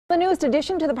The newest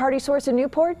addition to the party source in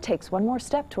Newport takes one more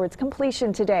step towards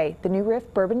completion today. The new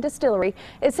Riff Bourbon Distillery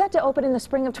is set to open in the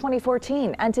spring of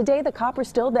 2014, and today the copper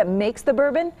still that makes the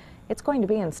bourbon, it's going to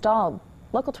be installed.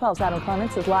 Local 12's Adam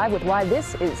Clements is live with why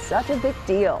this is such a big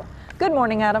deal. Good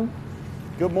morning, Adam.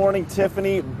 Good morning,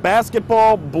 Tiffany.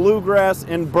 Basketball, bluegrass,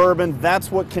 and bourbon,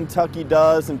 that's what Kentucky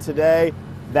does, and today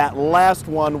that last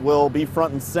one will be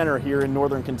front and center here in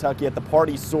northern Kentucky at the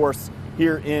party source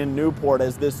here in Newport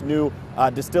as this new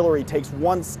distillery takes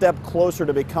one step closer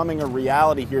to becoming a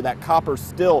reality here. That copper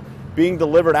still being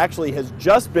delivered, actually has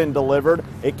just been delivered.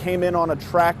 It came in on a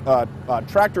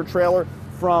tractor trailer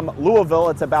from Louisville.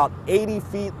 It's about 80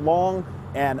 feet long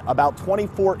and about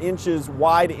 24 inches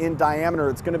wide in diameter.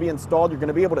 It's going to be installed. You're going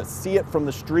to be able to see it from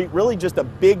the street. Really just a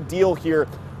big deal here.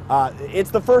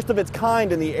 It's the first of its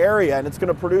kind in the area, and it's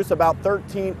going to produce about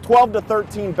 12 to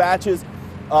 13 batches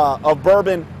of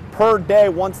bourbon per day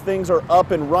once things are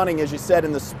up and running, as you said,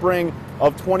 in the spring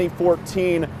of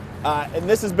 2014. And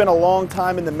this has been a long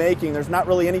time in the making. There's not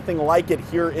really anything like it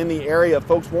here in the area.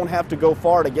 Folks won't have to go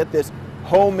far to get this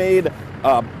homemade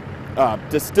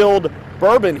distilled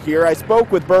bourbon here. I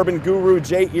spoke with bourbon guru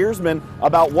Jay Erisman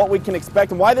about what we can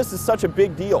expect and why this is such a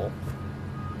big deal.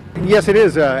 Yes, it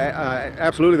is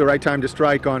absolutely the right time to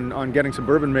strike on getting some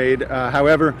bourbon made.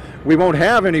 However, we won't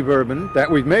have any bourbon that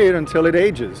we've made until it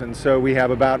ages, and so we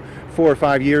have about 4 or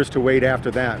 5 years to wait after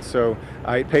that. So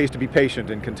it pays to be patient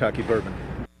in Kentucky bourbon.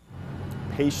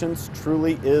 Patience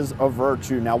truly is a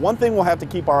virtue. Now, one thing we'll have to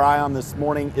keep our eye on this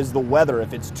morning is the weather.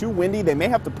 If it's too windy, they may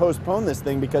have to postpone this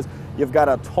thing because you've got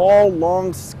a tall,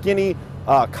 long, skinny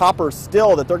copper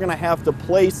still that they're going to have to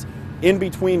place in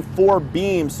between 4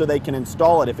 beams so they can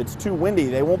install it. If it's too windy,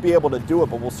 they won't be able to do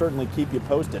it, but we'll certainly keep you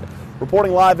posted.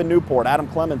 Reporting live in Newport, Adam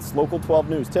Clements, Local 12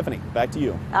 News. Tiffany, back to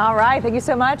you. All right, thank you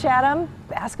so much, Adam.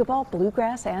 Basketball,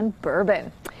 bluegrass, and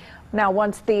bourbon. Now,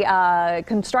 once the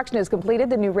construction is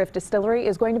completed, the new Riff Distillery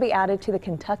is going to be added to the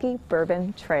Kentucky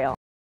Bourbon Trail.